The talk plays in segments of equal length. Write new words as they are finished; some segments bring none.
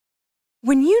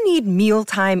When you need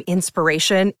mealtime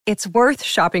inspiration, it's worth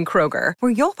shopping Kroger,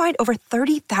 where you'll find over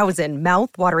 30,000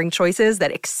 mouth-watering choices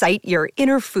that excite your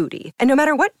inner foodie. And no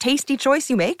matter what tasty choice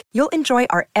you make, you'll enjoy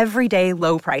our everyday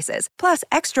low prices, plus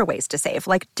extra ways to save,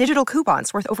 like digital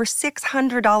coupons worth over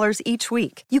 $600 each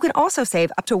week. You can also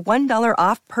save up to $1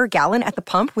 off per gallon at the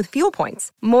pump with fuel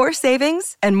points. More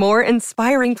savings and more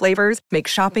inspiring flavors make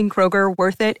shopping Kroger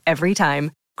worth it every time.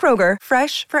 Kroger,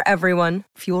 fresh for everyone.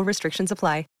 Fuel restrictions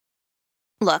apply.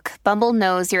 Look, Bumble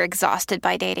knows you're exhausted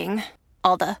by dating.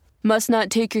 All the, must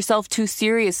not take yourself too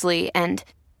seriously, and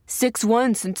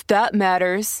 6'1" since that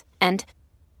matters, and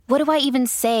what do I even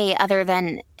say other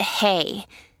than, hey?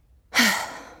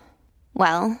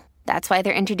 Well, that's why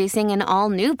they're introducing an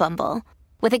all-new Bumble,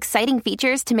 with exciting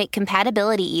features to make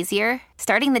compatibility easier,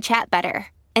 starting the chat better,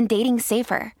 and dating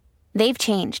safer. They've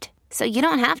changed, so you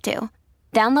don't have to.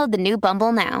 Download the new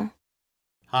Bumble now.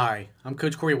 Hi, I'm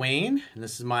Coach Corey Wayne, and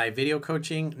this is my video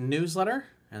coaching newsletter.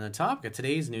 And the topic of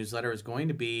today's newsletter is going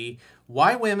to be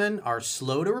why women are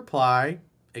slow to reply,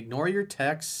 ignore your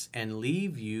texts, and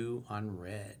leave you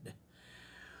unread.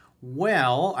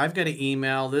 Well, I've got to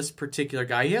email this particular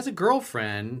guy. He has a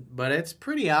girlfriend, but it's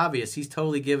pretty obvious he's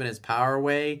totally given his power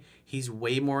away. He's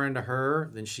way more into her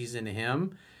than she's into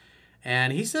him.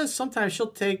 And he says sometimes she'll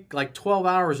take like 12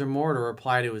 hours or more to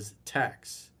reply to his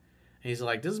texts. And he's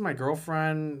like, this is my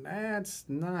girlfriend. It's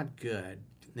not good.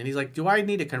 And he's like, do I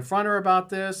need to confront her about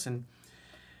this? And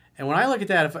when I look at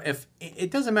that, if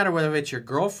it doesn't matter whether it's your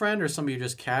girlfriend or somebody you're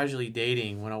just casually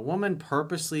dating, when a woman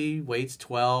purposely waits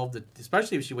 12,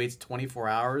 especially if she waits 24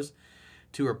 hours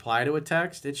to reply to a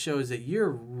text, it shows that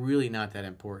you're really not that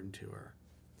important to her.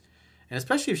 And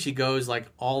especially if she goes like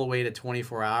all the way to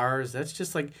 24 hours, that's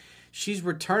just like she's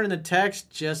returning the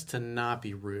text just to not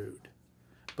be rude.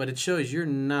 But it shows you're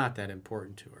not that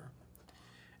important to her.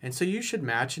 And so you should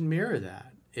match and mirror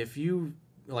that. If you,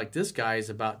 like this guy is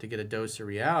about to get a dose of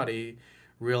reality,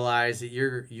 realize that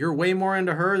you're way more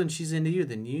into her than she's into you,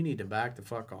 then you need to back the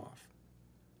fuck off.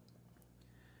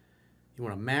 You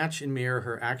want to match and mirror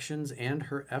her actions and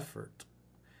her effort.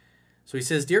 So he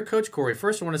says, Dear Coach Corey,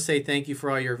 first I want to say thank you for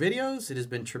all your videos. It has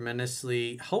been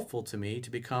tremendously helpful to me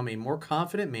to become a more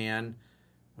confident man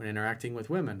when interacting with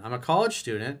women. I'm a college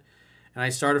student, and I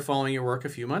started following your work a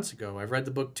few months ago. I've read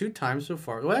the book 2 times so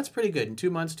far. Well, that's pretty good. In 2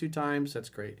 months, 2 times, that's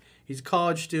great. He's a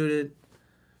college student.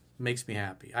 Makes me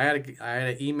happy. I had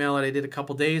an email that I did a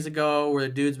couple days ago where the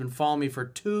dude's been following me for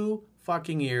 2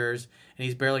 fucking years, and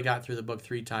he's barely got through the book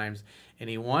 3 times. And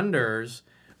he wonders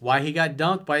why he got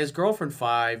dumped by his girlfriend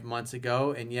 5 months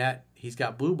ago, and yet he's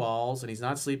got blue balls, and he's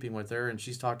not sleeping with her, and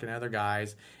she's talking to other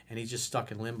guys, and he's just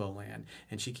stuck in limbo land.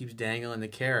 And she keeps dangling the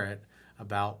carrot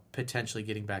about potentially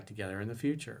getting back together in the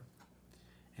future.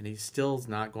 And he still's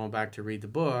not going back to read the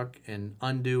book and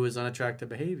undo his unattractive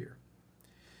behavior.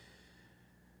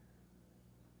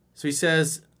 So he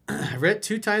says, I've read it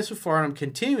 2 times so far, and I'm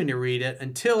continuing to read it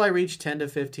until I reach 10 to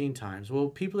 15 times. Well,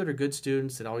 people that are good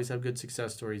students, that always have good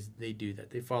success stories, they do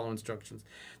that. They follow instructions.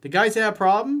 The guys that have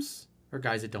problems are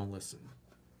guys that don't listen.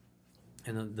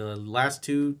 And the last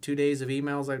two days of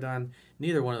emails I've done,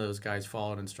 neither one of those guys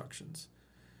followed instructions.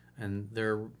 And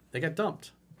they got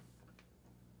dumped.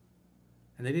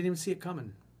 And they didn't even see it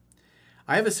coming.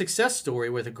 I have a success story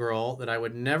with a girl that I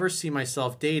would never see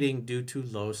myself dating due to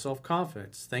low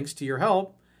self-confidence. Thanks to your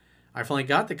help, I finally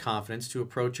got the confidence to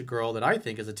approach a girl that I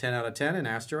think is a 10 out of 10 and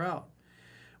asked her out.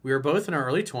 We are both in our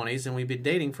early 20s, and we've been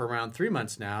dating for around 3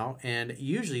 months now, and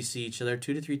usually see each other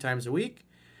 2 to 3 times a week,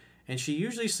 and she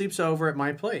usually sleeps over at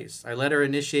my place. I let her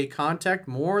initiate contact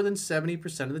more than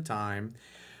 70% of the time.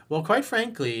 Well, quite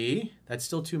frankly, that's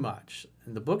still too much.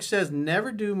 And the book says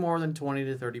never do more than 20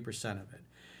 to 30% of it.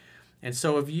 And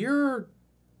so if you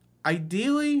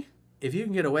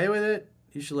can get away with it,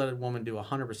 you should let a woman do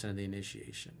 100% of the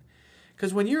initiation.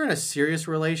 Because when you're in a serious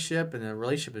relationship and the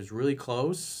relationship is really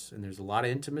close and there's a lot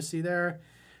of intimacy there,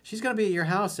 she's going to be at your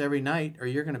house every night or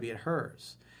you're going to be at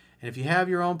hers. And if you have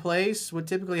your own place, what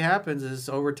typically happens is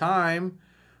over time,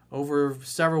 over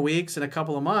several weeks and a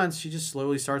couple of months, she just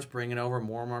slowly starts bringing over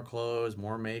more and more clothes,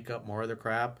 more makeup, more other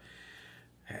crap,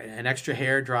 an extra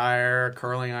hair dryer,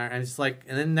 curling iron. And it's like,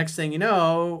 and then next thing you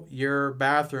know, your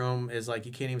bathroom is like,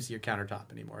 you can't even see your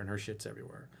countertop anymore and her shit's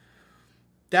everywhere.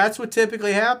 That's what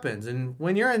typically happens. And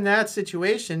when you're in that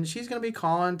situation, she's going to be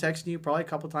calling, texting you probably a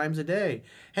couple times a day.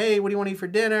 Hey, what do you want to eat for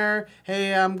dinner?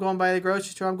 Hey, I'm going by the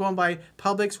grocery store. I'm going by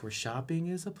Publix, where shopping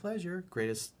is a pleasure.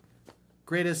 Greatest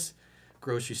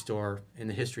grocery store in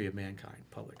the history of mankind,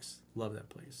 Publix. Love that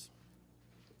place.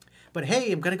 But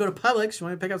hey, I'm going to go to Publix. You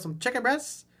want to pick up some chicken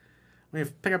breasts? Want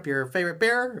to pick up your favorite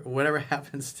beer? Or whatever it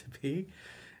happens to be.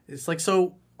 It's like,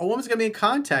 so a woman's going to be in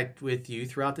contact with you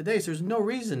throughout the day. So there's no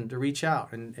reason to reach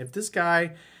out. And if this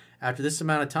guy, after this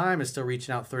amount of time, is still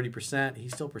reaching out 30%,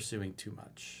 he's still pursuing too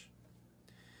much.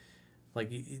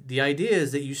 Like, the idea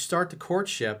is that you start the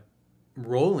courtship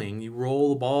rolling. You roll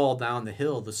the ball down the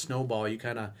hill, the snowball. You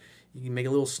can make a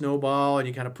little snowball and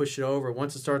you kind of push it over.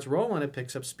 Once it starts rolling, it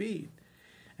picks up speed.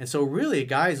 And so really,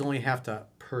 guys only have to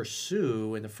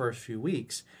pursue in the first few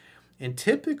weeks. And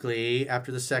typically,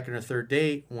 after the second or third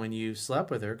date, when you slept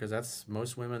with her, because that's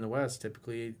most women in the West,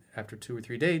 typically after 2 or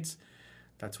 3 dates,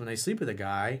 that's when they sleep with a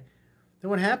guy. Then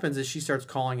what happens is she starts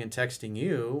calling and texting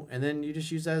you, and then you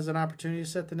just use that as an opportunity to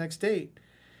set the next date.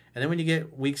 And then when you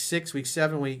get week 6, week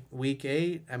 7, week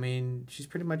 8, I mean, she's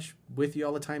pretty much with you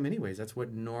all the time anyways. That's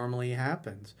what normally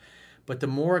happens. But the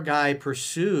more a guy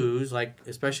pursues, like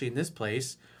especially in this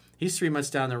place, he's 3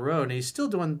 months down the road, and he's still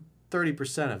doing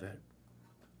 30% of it.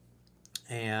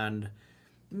 And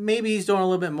maybe he's doing a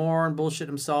little bit more and bullshit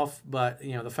himself, but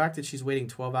the fact that she's waiting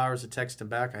 12 hours to text him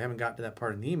back, I haven't gotten to that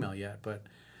part in the email yet, but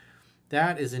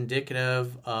that is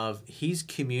indicative of he's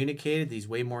communicated that he's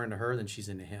way more into her than she's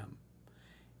into him.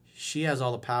 She has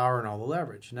all the power and all the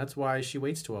leverage, and that's why she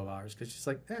waits 12 hours, because she's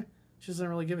like, she doesn't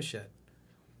really give a shit.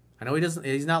 I know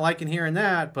he's not liking hearing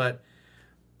that, but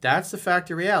that's the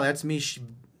fact of reality. That's me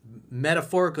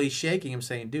metaphorically shaking him,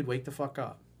 saying, dude, wake the fuck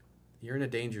up. You're in a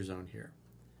danger zone here.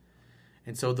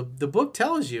 And so the book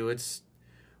tells you it's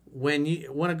when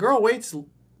a girl waits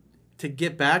to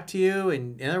get back to you,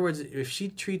 and in other words, if she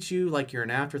treats you like you're an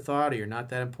afterthought or you're not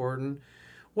that important,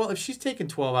 well, if she's taking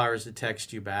 12 hours to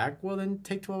text you back, well, then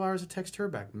take 12 hours to text her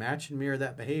back. Match and mirror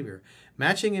that behavior.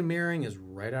 Matching and mirroring is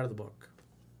right out of the book.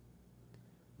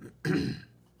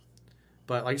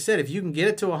 But like I said, if you can get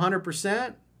it to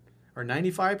 100%, or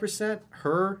 95%,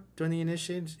 her doing the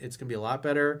initiation, it's going to be a lot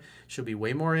better. She'll be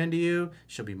way more into you.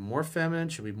 She'll be more feminine.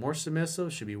 She'll be more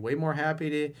submissive. She'll be way more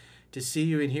happy to see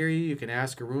you and hear you. You can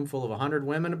ask a room full of 100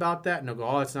 women about that, and they'll go,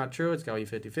 oh, it's not true. It's got to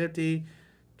be 50-50.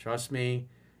 Trust me,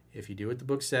 if you do what the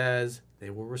book says, they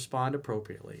will respond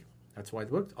appropriately. That's why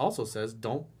the book also says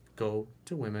don't go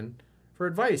to women for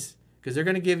advice, because they're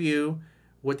going to give you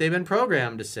what they've been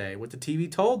programmed to say, what the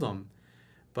TV told them.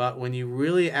 But when you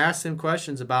really ask them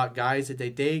questions about guys that they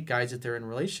date, guys that they're in a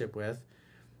relationship with,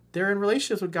 they're in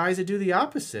relationships with guys that do the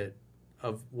opposite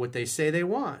of what they say they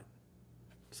want.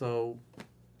 So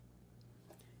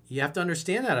you have to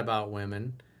understand that about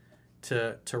women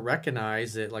to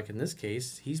recognize that, like in this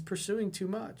case, he's pursuing too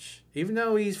much. Even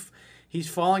though he's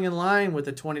falling in line with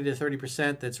the 20 to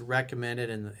 30% that's recommended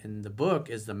in the book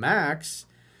as the max,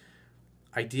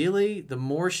 ideally, the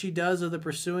more she does of the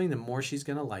pursuing, the more she's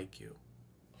going to like you.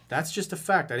 That's just a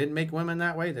fact. I didn't make women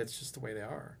that way. That's just the way they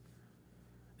are.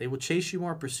 They will chase you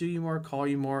more, pursue you more, call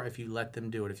you more if you let them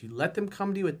do it. If you let them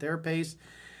come to you at their pace,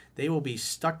 they will be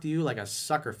stuck to you like a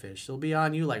sucker fish. They'll be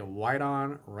on you like white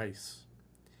on rice.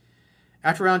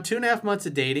 After around 2.5 months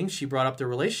of dating, she brought up the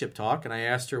relationship talk, and I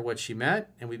asked her what she meant,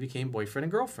 and we became boyfriend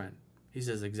and girlfriend. He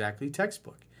says, exactly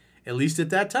textbook. At least at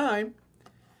that time.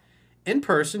 In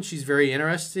person, she's very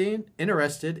interested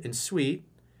and sweet,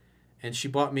 and she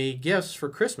bought me gifts for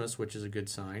Christmas, which is a good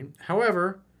sign.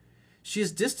 However, she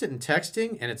is distant in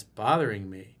texting, and it's bothering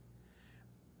me.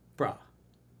 Bruh,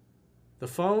 the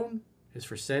phone is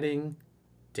for setting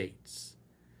dates.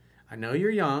 I know you're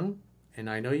young, and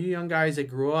I know you young guys that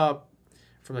grew up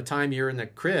from the time you're in the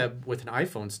crib with an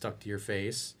iPhone stuck to your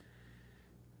face,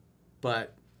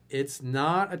 but it's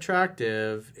not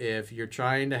attractive if you're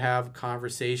trying to have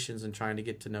conversations and trying to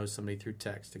get to know somebody through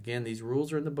text. Again, these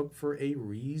rules are in the book for a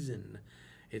reason.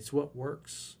 It's what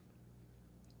works.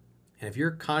 And if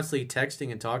you're constantly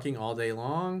texting and talking all day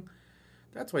long,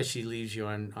 that's why she leaves you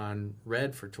on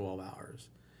red for 12 hours.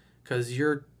 Because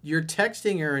you're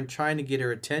texting her and trying to get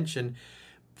her attention,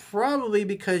 probably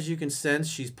because you can sense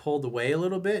she's pulled away a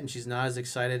little bit and she's not as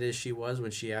excited as she was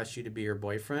when she asked you to be her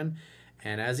boyfriend.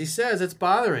 And as he says, it's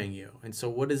bothering you. And so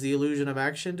what does the illusion of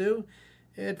action do?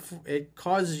 It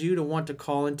causes you to want to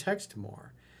call and text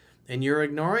more. And you're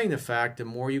ignoring the fact the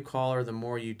more you call her, the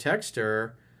more you text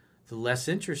her, the less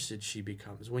interested she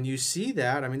becomes. When you see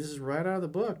that, I mean, this is right out of the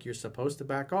book. You're supposed to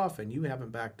back off, and you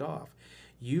haven't backed off.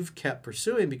 You've kept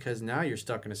pursuing because now you're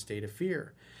stuck in a state of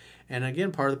fear. And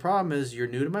again, part of the problem is you're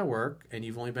new to my work, and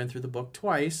you've only been through the book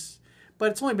twice, but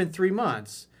it's only been 3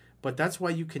 months. But that's why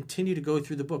you continue to go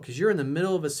through the book, because you're in the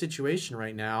middle of a situation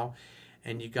right now,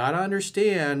 and you got to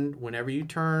understand whenever you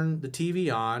turn the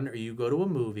TV on or you go to a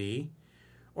movie,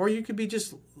 or you could be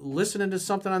just listening to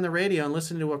something on the radio and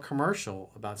listening to a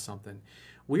commercial about something.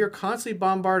 We are constantly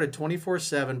bombarded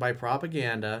 24/7 by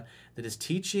propaganda that is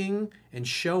teaching and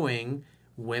showing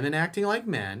women acting like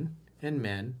men and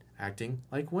men acting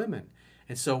like women.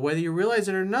 And so whether you realize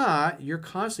it or not, you're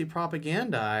constantly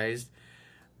propagandized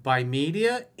by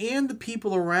media and the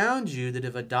people around you that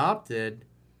have adopted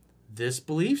this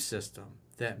belief system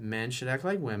that men should act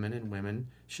like women and women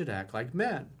should act like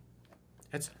men.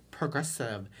 That's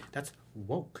progressive. That's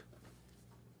woke.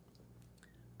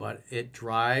 But it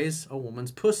dries a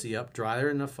woman's pussy up drier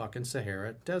than the fucking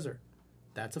Sahara Desert.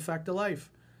 That's a fact of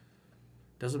life.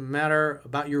 Doesn't matter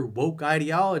about your woke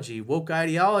ideology. Woke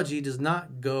ideology does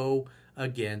not go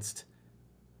against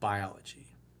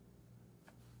biology.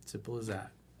 Simple as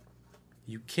that.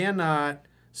 You cannot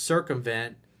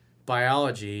circumvent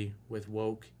biology with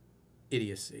woke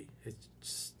idiocy.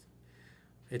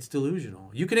 It's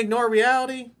delusional. You can ignore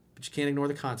reality, but you can't ignore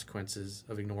the consequences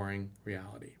of ignoring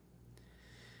reality.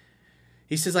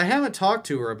 He says, I haven't talked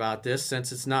to her about this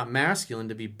since it's not masculine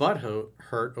to be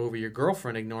butthurt over your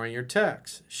girlfriend ignoring your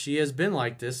texts. She has been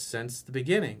like this since the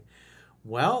beginning.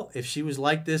 Well, if she was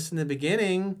like this in the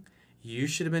beginning, you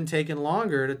should have been taking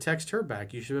longer to text her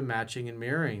back. You should have been matching and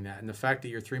mirroring that. And the fact that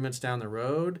you're 3 months down the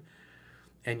road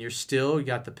and you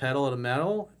got the pedal to the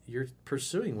metal, you're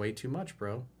pursuing way too much,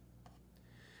 bro.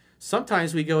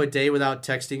 Sometimes we go a day without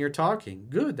texting or talking.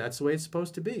 Good, that's the way it's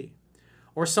supposed to be.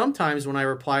 Or sometimes when I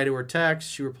reply to her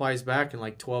text, she replies back in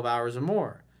like 12 hours or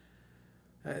more.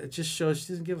 It just shows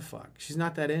she doesn't give a fuck. She's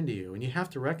not that into you. And you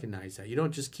have to recognize that. You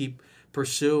don't just keep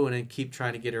pursuing and keep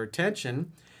trying to get her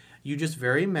attention. You just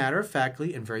very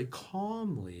matter-of-factly and very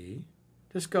calmly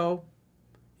just go,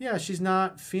 yeah, she's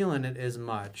not feeling it as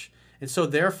much. And so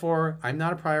therefore, I'm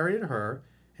not a priority to her.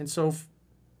 And so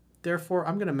therefore,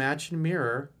 I'm going to match and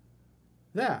mirror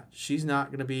that. She's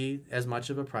not going to be as much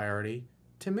of a priority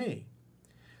to me.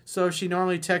 So if she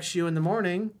normally texts you in the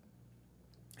morning,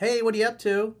 hey, what are you up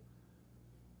to?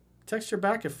 Text her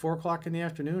back at 4 o'clock in the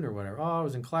afternoon or whatever. Oh, I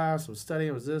was in class, I was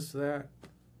studying, I was this, that.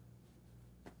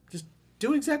 Just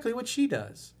do exactly what she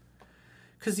does.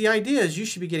 Because the idea is you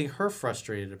should be getting her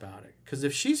frustrated about it. Because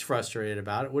if she's frustrated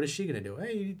about it, what is she going to do?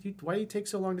 Hey, why do you take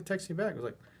so long to text me back? I was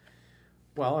like,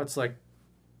 well, it's like,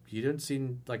 you didn't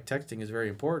seem like texting is very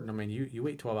important. I mean, you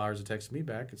wait 12 hours to text me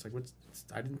back. It's like,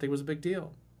 I didn't think it was a big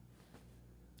deal.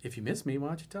 If you miss me, why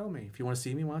don't you tell me? If you want to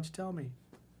see me, why don't you tell me?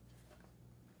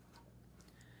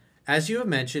 As you have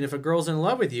mentioned, if a girl's in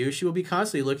love with you, she will be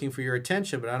constantly looking for your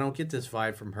attention, but I don't get this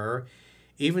vibe from her,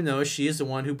 even though she is the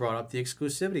one who brought up the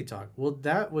exclusivity talk. Well,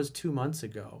 that was 2 months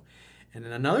ago. And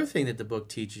then another thing that the book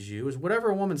teaches you is whatever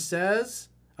a woman says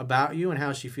about you and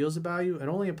how she feels about you, it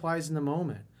only applies in the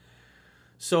moment.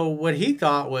 So what he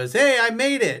thought was, hey, I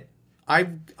made it. I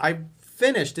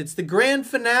finished. It's the grand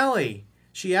finale.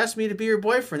 She asked me to be her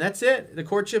boyfriend. That's it. The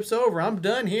courtship's over. I'm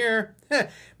done here.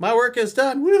 My work is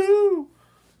done. Woohoo!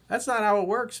 That's not how it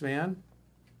works, man.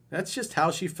 That's just how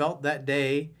she felt that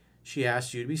day she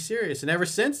asked you to be serious. And ever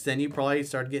since then, you probably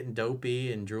started getting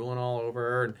dopey and drooling all over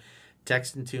her and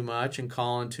texting too much and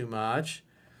calling too much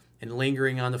and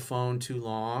lingering on the phone too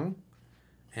long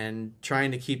and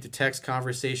trying to keep the text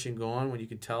conversation going when you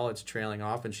can tell it's trailing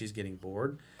off and she's getting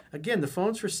bored. Again, the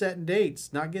phone's for setting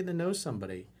dates, not getting to know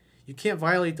somebody. You can't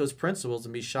violate those principles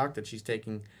and be shocked that she's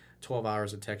taking 12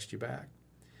 hours to text you back.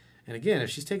 And again, if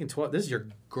she's taking 12, this is your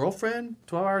girlfriend,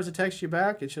 12 hours to text you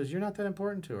back, it shows you're not that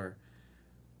important to her.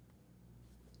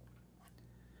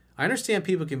 I understand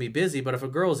people can be busy, but if a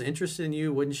girl is interested in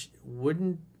you,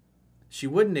 she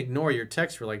wouldn't ignore your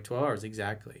text for like 12 hours.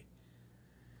 Exactly.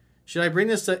 Should I bring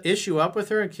this issue up with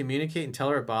her and communicate and tell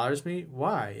her it bothers me?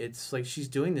 Why? It's like she's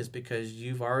doing this because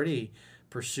you've already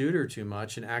pursued her too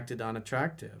much and acted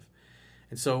unattractive.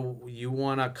 And so you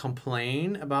want to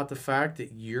complain about the fact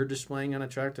that you're displaying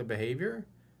unattractive behavior?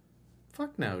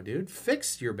 Fuck no, dude.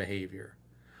 Fix your behavior.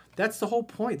 That's the whole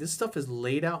point. This stuff is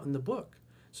laid out in the book.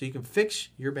 So you can fix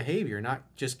your behavior, not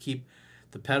just keep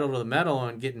the pedal to the metal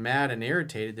and getting mad and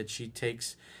irritated that she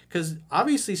takes... Because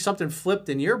obviously something flipped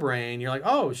in your brain. You're like,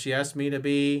 oh, she asked me to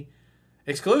be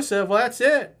exclusive. Well, that's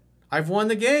it. I've won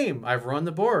the game. I've run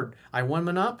the board. I won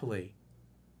Monopoly.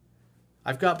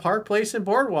 I've got Park Place and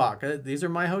Boardwalk. These are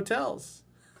my hotels.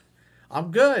 I'm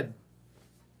good.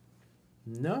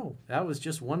 No, that was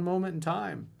just one moment in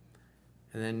time.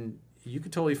 And then you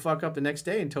could totally fuck up the next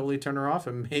day and totally turn her off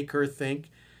and make her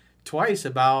think twice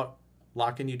about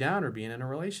locking you down or being in a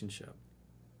relationship.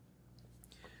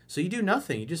 So you do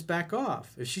nothing. You just back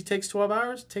off. If she takes 12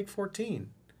 hours, take 14.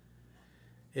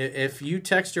 If you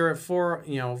text her at 4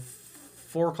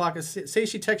 o'clock, say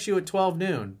she texts you at 12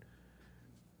 noon.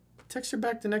 Text her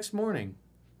back the next morning.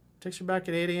 Text her back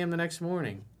at 8 a.m. the next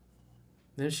morning.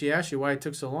 Then she asks you why it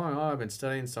took so long. Oh, I've been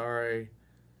studying, sorry.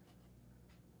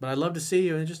 But I'd love to see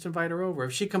you, and just invite her over.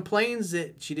 If she complains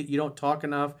that you don't talk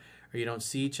enough, or you don't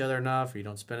see each other enough, or you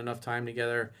don't spend enough time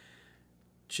together,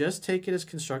 just take it as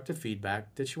constructive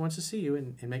feedback that she wants to see you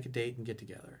and make a date and get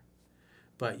together.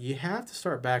 But you have to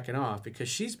start backing off because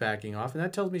she's backing off, and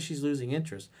that tells me she's losing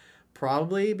interest.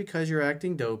 Probably because you're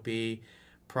acting dopey,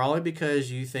 probably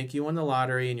because you think you won the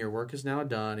lottery and your work is now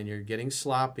done and you're getting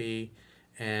sloppy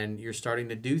and you're starting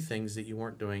to do things that you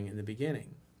weren't doing in the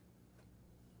beginning.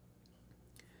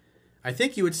 I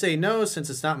think you would say no, since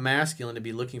it's not masculine to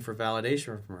be looking for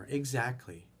validation from her.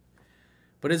 Exactly.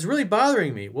 But it's really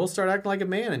bothering me. We'll start acting like a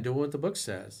man and doing what the book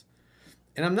says.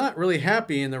 And I'm not really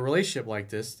happy in the relationship like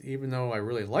this, even though I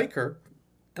really like her,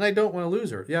 and I don't want to lose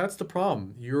her. Yeah, that's the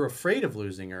problem. You're afraid of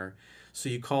losing her, so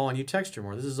you call and you text her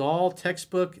more. This is all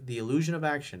textbook, the illusion of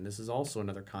action. This is also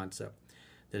another concept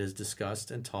that is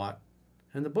discussed and taught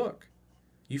in the book.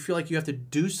 You feel like you have to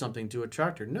do something to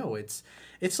attract her. No, it's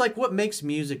like what makes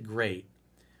music great.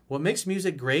 What makes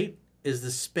music great is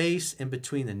the space in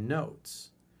between the notes.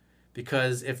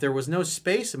 Because if there was no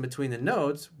space in between the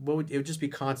notes, it would just be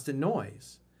constant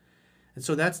noise. And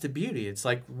so that's the beauty. It's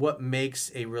like what makes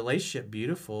a relationship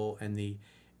beautiful and the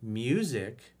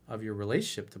music of your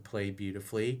relationship to play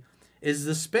beautifully is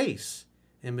the space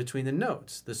in between the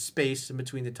notes, the space in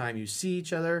between the time you see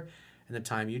each other and the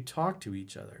time you talk to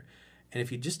each other. And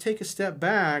if you just take a step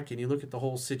back and you look at the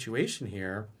whole situation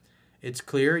here, it's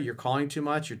clear you're calling too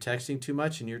much, you're texting too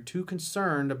much, and you're too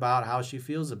concerned about how she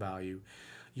feels about you.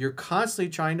 You're constantly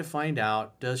trying to find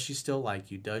out, does she still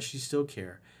like you? Does she still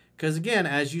care? Because again,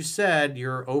 as you said,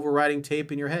 your overriding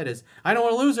tape in your head is, I don't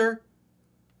want to lose her.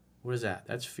 What is that?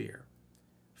 That's fear.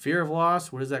 Fear of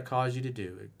loss, what does that cause you to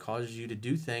do? It causes you to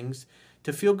do things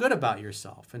to feel good about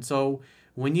yourself. And so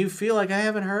when you feel like I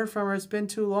haven't heard from her, it's been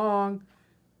too long,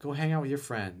 go hang out with your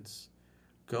friends.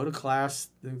 Go to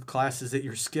classes that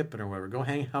you're skipping or whatever. Go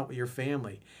hang out with your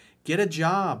family. Get a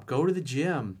job. Go to the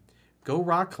gym. Go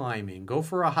rock climbing. Go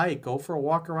for a hike. Go for a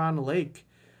walk around the lake.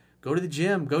 Go to the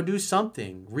gym. Go do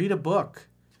something. Read a book.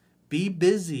 Be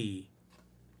busy.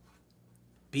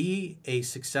 Be a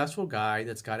successful guy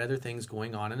that's got other things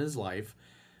going on in his life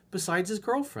besides his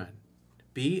girlfriend.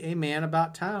 Be a man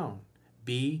about town.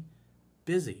 Be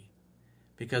busy.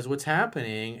 Because what's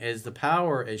happening is the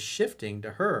power is shifting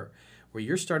to her, where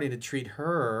you're starting to treat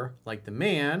her like the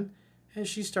man, and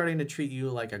she's starting to treat you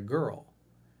like a girl.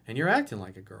 And you're acting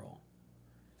like a girl.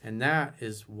 And that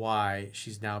is why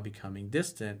she's now becoming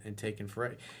distant and taken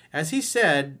for... As he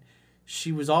said,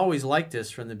 she was always like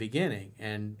this from the beginning.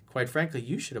 And quite frankly,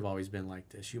 you should have always been like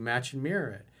this. You match and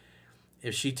mirror it.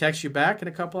 If she texts you back in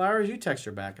a couple hours, you text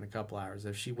her back in a couple hours.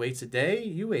 If she waits a day,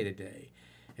 you wait a day.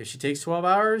 If she takes 12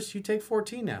 hours, you take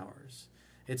 14 hours.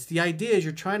 It's the idea is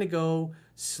you're trying to go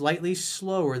slightly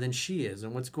slower than she is.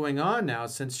 And what's going on now,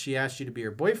 since she asked you to be her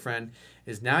boyfriend,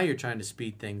 is now you're trying to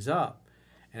speed things up.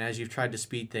 And as you've tried to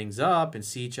speed things up and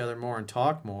see each other more and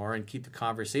talk more and keep the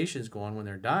conversations going when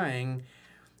they're dying,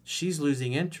 she's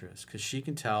losing interest because she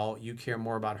can tell you care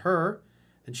more about her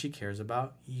than she cares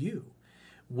about you.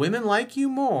 Women like you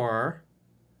more.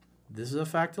 This is a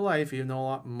fact of life, even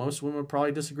though most women would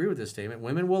probably disagree with this statement.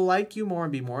 Women will like you more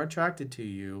and be more attracted to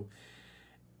you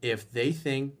if they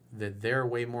think that they're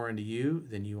way more into you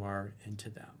than you are into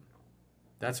them.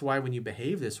 That's why when you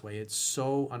behave this way, it's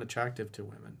so unattractive to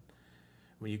women.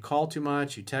 When you call too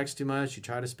much, you text too much, you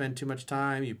try to spend too much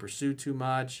time, you pursue too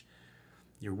much,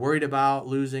 you're worried about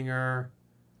losing her,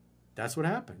 that's what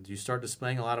happens. You start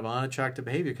displaying a lot of unattractive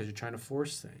behavior because you're trying to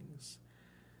force things.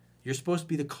 You're supposed to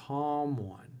be the calm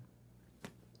one.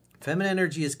 Feminine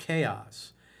energy is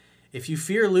chaos. If you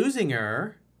fear losing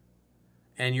her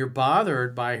and you're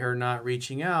bothered by her not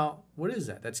reaching out, what is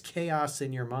that? That's chaos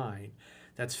in your mind.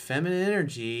 That's feminine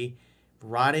energy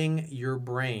rotting your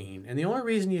brain. And the only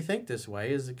reason you think this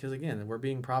way is because, again, we're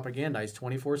being propagandized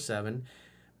 24/7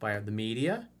 by the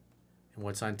media and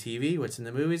what's on TV, what's in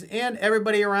the movies, and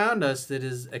everybody around us that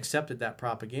has accepted that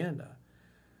propaganda.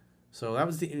 So that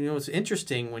was it's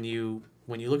interesting when you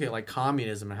look at like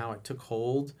communism and how it took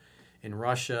hold in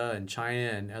Russia and China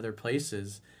and other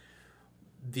places.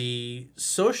 The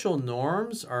social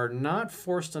norms are not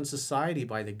forced on society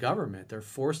by the government. They're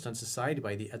forced on society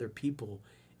by the other people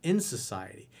in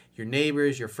society. Your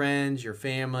neighbors, your friends, your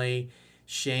family,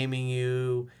 shaming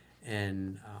you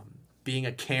and being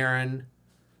a Karen,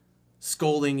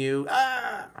 scolding you.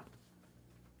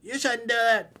 You shouldn't do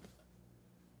it.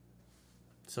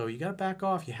 So you got to back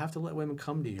off. You have to let women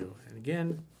come to you. And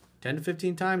again, 10 to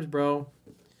 15 times, bro.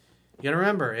 You got to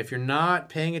remember, if you're not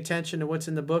paying attention to what's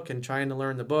in the book and trying to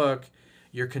learn the book,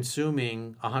 you're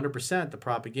consuming 100% the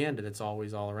propaganda that's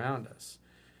always all around us.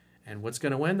 And what's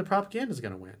going to win? The propaganda is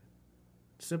going to win.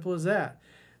 Simple as that.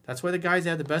 That's why the guys that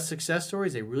have the best success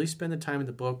stories, they really spend the time in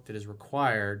the book that is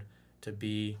required to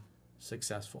be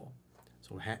successful. So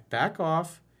So back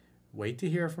off, wait to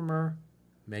hear from her,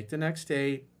 make the next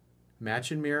date,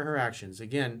 match and mirror her actions.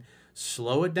 Again,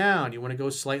 slow it down. You want to go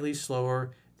slightly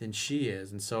slower than she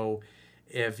is. And so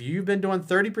if you've been doing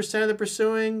 30% of the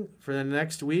pursuing for the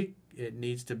next week, it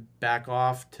needs to back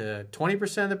off to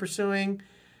 20% of the pursuing.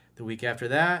 The week after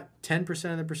that,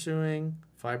 10% of the pursuing,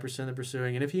 5% of the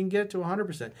pursuing. And if you can get it to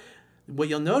 100%, what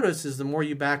you'll notice is the more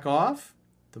you back off,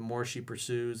 the more she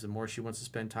pursues, the more she wants to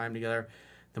spend time together,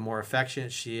 the more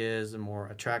affectionate she is, the more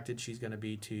attracted she's going to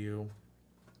be to you.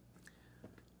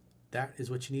 That is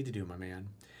what you need to do, my man.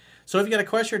 So if you got a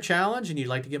question or challenge and you'd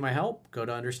like to get my help, go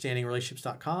to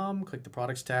understandingrelationships.com, click the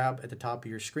products tab at the top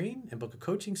of your screen, and book a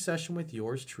coaching session with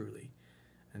yours truly.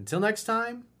 Until next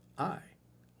time, I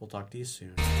will talk to you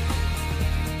soon.